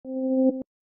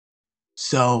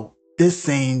So this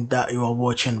scene that you are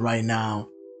watching right now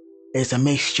is a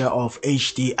mixture of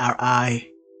HDRI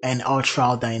and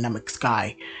ultra dynamic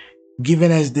sky,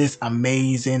 giving us this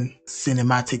amazing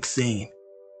cinematic scene.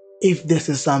 If this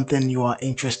is something you are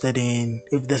interested in,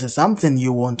 if this is something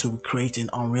you want to create in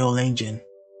Unreal Engine,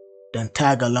 then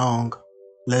tag along.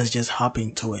 Let's just hop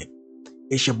into it.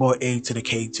 It's your boy A to the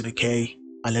K to the K,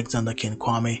 Alexander King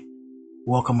Kwame.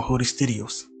 Welcome to Hoodie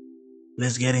Studios.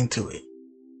 Let's get into it.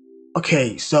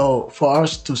 Okay, so for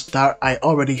us to start, I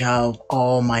already have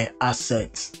all my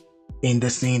assets in the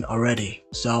scene already.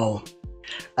 So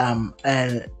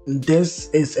and this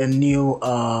is a new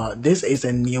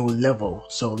level.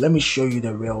 So let me show you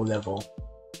the real level.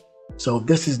 So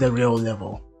this is the real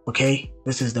level. Okay,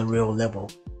 this is the real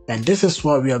level, and this is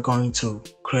what we are going to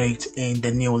create in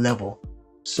the new level.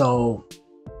 So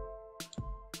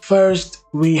first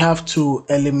we have to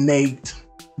eliminate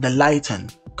the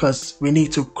lighting, because we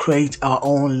need to create our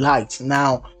own light.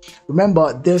 Now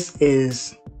remember, this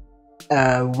is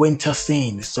a winter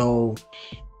scene, so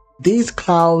these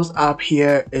clouds up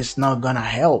here is not gonna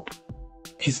help.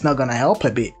 It's not gonna help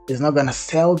a bit. It's not gonna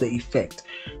sell the effect.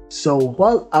 So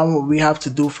what we have to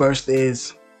do first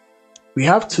is we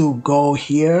have to go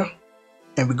here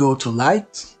and we go to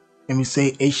light and we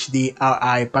say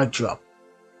HDRI backdrop.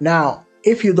 Now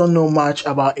if you don't know much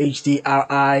about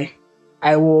HDRI,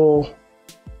 I will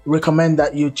recommend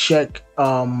that you check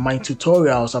my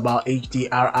tutorials about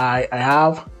HDRI. I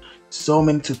have so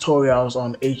many tutorials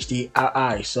on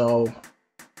HDRI, so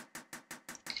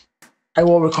I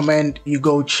will recommend you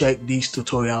go check these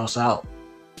tutorials out.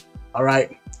 All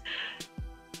right,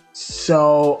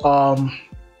 so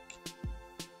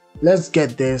let's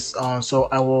get this on. So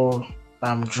I will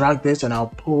drag this and I'll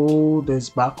pull this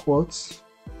backwards,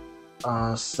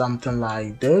 something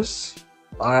like this.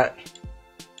 All right,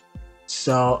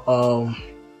 so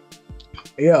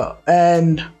yeah,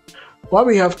 and what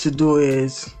we have to do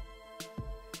is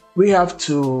we have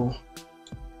to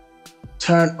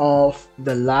turn off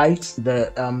the lights,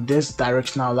 this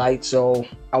directional light. So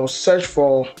I will search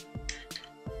for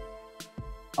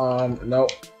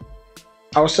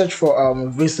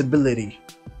visibility.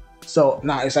 So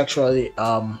now it's actually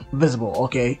visible.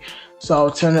 Okay, so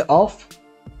I'll turn it off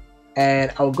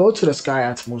and I'll go to the sky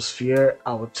atmosphere.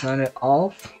 I will turn it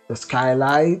off. The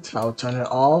skylight, I'll turn it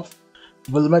off.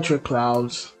 Volumetric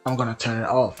clouds, I'm gonna turn it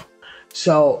off.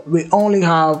 So we only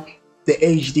have the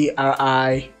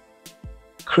HDRI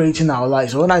creating our light.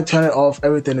 So when I turn it off,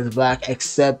 everything is black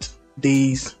except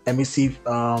these emissive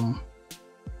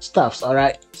stuffs. All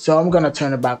right, so I'm gonna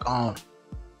turn it back on.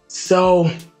 So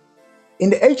in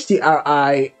the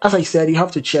HDRI, as I said, you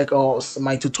have to check all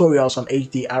my tutorials on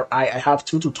HDRI. I have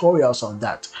 2 tutorials on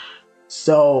that.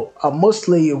 So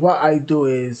mostly what I do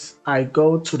is I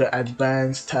go to the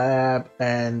advanced tab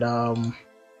and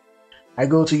I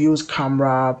go to use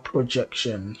camera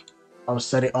projection. I'll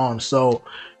set it on. So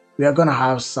we are gonna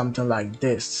have something like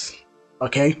this.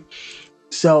 Okay,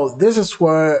 so this is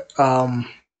where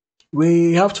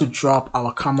we have to drop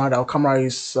our camera. Our camera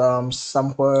is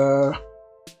somewhere.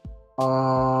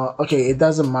 Okay, it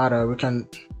doesn't matter. We can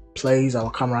place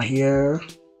our camera here,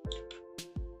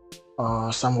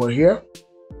 somewhere here.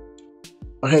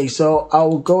 Okay, so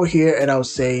I'll go here and I'll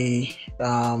say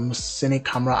scenic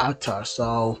camera actor.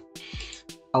 So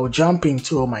I'll jump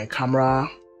into my camera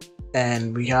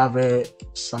and we have it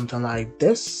something like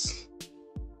this.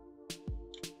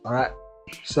 All right,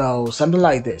 so something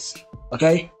like this.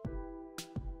 Okay,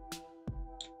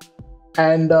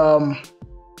 and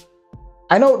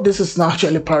I know this is not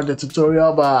actually part of the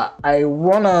tutorial, but I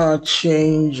wanna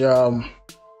change the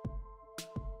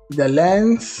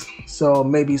lens, so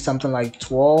maybe something like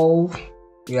 12.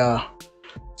 Yeah,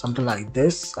 something like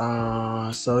this.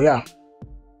 So yeah,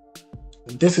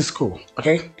 this is cool.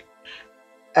 Okay,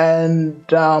 and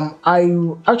I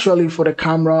actually, for the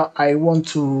camera, I want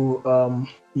to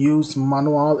use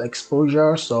manual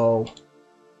exposure. So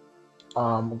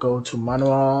go to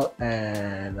manual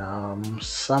and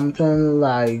something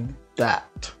like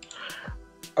that.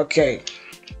 Okay,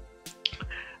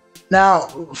 now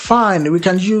fine, we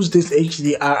can use this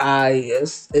HDRI.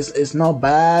 It's not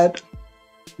bad,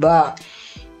 but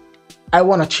I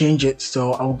want to change it.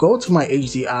 So I'll go to my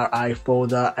HDRI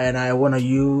folder and I want to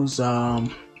use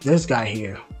this guy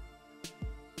here.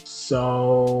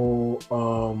 So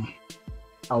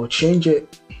I'll change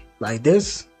it like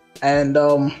this, and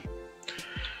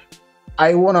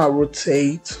I want to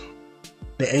rotate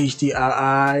the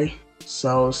HDRI,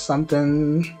 so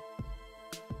something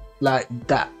like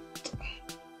that.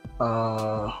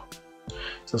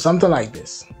 So something like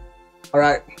this. All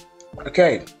right,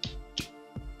 okay,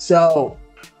 so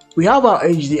we have our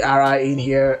HDRI in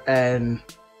here and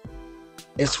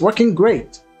it's working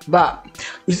great. But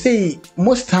you see,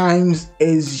 most times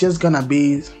it's just gonna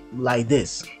be like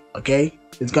this, okay?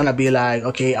 It's gonna be like,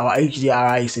 okay, our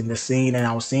HDRI is in the scene and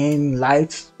our scene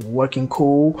lights working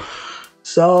cool.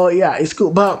 So yeah, it's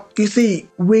cool. But you see,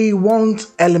 we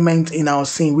want element in our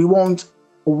scene, we want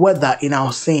weather in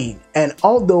our scene. And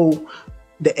although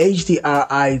the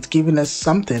HDRI is giving us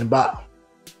something, but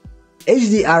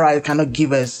HDRI cannot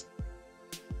give us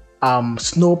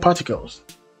snow particles.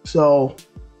 So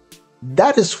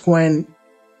that is when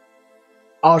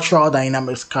ultra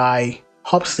dynamic sky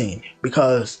hops in,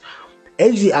 because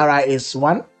HDRI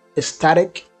is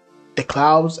static, the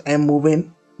clouds and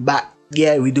moving, but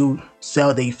yeah, we do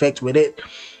sell the effect with it.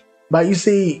 But you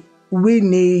see, we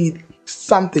need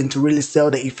something to really sell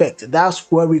the effect.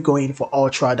 That's where we're going for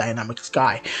ultra dynamic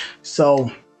sky.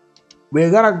 So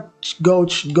we're gonna go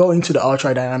into the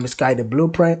ultra dynamic sky, the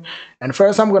blueprint, and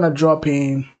first I'm gonna drop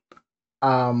in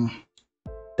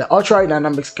the ultra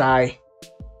dynamic sky,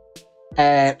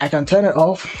 and I can turn it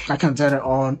off, I can turn it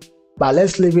on, but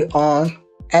let's leave it on,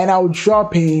 and I'll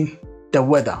drop in the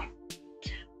weather.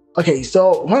 Okay,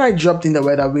 so when I dropped in the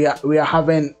weather, we are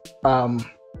having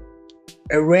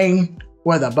a rain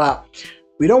weather, but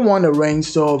we don't want the rain,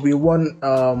 so we want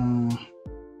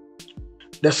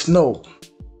the snow.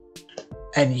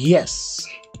 And yes,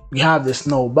 we have the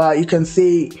snow, but you can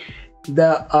see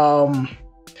the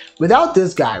without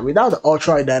this guy, without the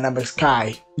ultra dynamic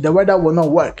sky, the weather will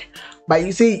not work. But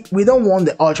you see, we don't want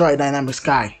the ultra dynamic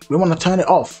sky, we want to turn it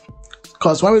off,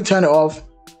 because when we turn it off,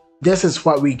 this is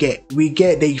what we get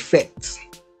the effects.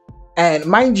 And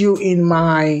mind you, in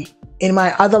my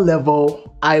other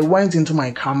level, I went into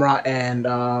my camera and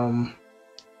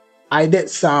I did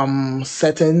some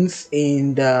settings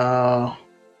in the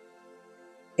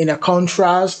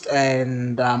contrast,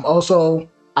 and also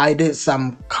I did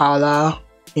some color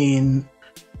in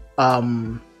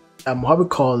what we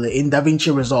call it, in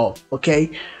DaVinci Resolve. Okay,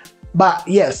 but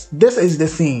yes, this is the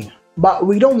scene, but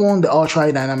we don't want the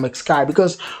ultra dynamic sky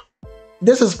because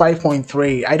this is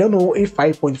 5.3. I don't know if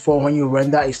 5.4 when you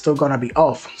render is still gonna be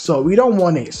off, so we don't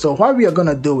want it. So what we are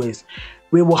gonna do is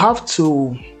we will have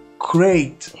to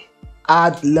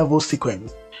add level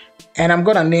sequence, and I'm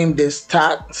gonna name this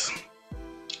Start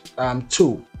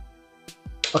 2.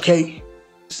 Okay,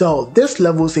 so this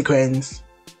level sequence,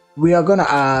 we are gonna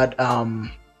add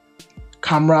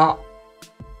camera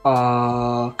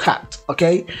cut.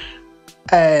 Okay,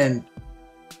 and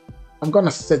I'm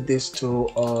gonna set this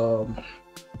to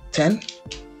 10.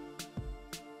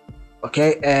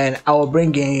 Okay, and I will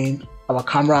bring in our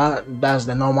camera. That's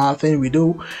the normal thing we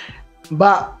do,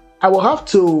 but I will have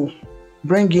to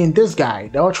bring in this guy,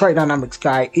 the ultra dynamic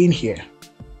sky, in here.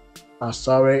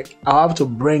 Sorry, I'll have to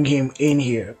bring him in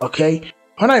here. Okay,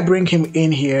 when I bring him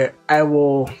in here, I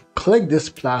will click this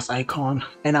plus icon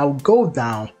and I'll go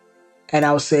down and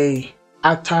I'll say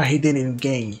actor hidden in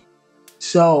game.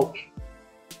 So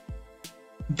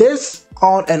this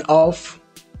on and off,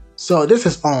 so this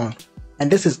is on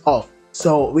and this is off,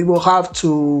 so we will have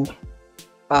to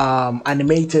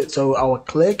animate it. So I will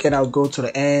click and I'll go to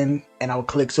the end and I'll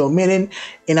click, so meaning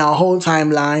in our whole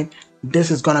timeline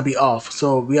this is gonna be off,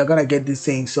 so we are gonna get this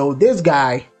thing. So this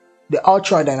guy, the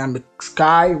ultra dynamic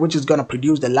sky, which is gonna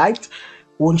produce the light,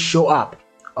 won't show up.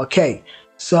 Okay,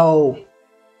 so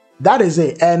that is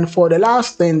it. And for the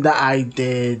last thing that I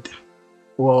did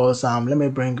was let me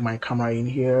bring my camera in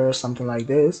here, something like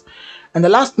this. And the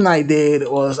last thing I did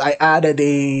was I added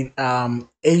in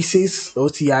ACES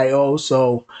OTIO.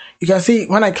 So you can see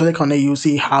when I click on it, you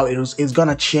see how it's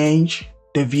gonna change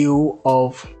the view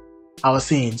of our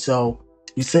scene. So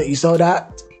you saw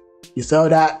that,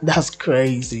 that's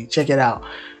crazy. Check it out.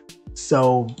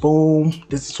 So boom,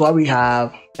 this is what we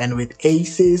have, and with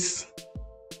ACES,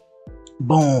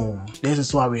 boom, this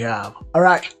is what we have. All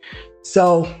right,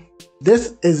 so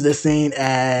this is the scene.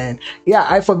 And yeah,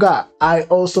 I forgot, I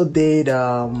also did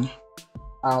at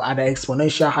the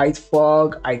exponential height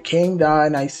fog, I came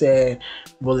down, I said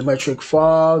volumetric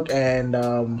fog, and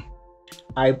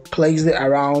I placed it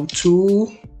around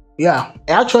 2. Yeah,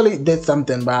 I actually did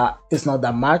something, but it's not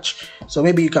that much, so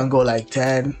maybe you can go like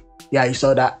 10. Yeah, you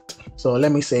saw that. So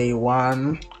let me say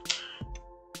 1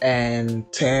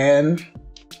 and 10.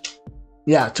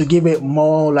 Yeah, to give it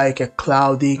more like a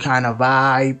cloudy kind of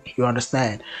vibe, you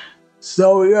understand?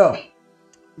 So yeah,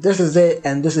 this is it,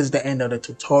 and this is the end of the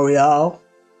tutorial.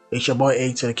 It's your boy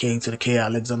A to the K to the K,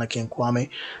 Alexander King Kwame.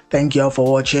 Thank you all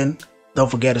for watching.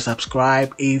 Don't forget to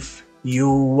subscribe. If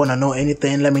you want to know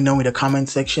anything, let me know in the comment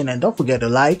section, and don't forget to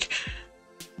like.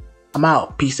 I'm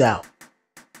out. Peace out.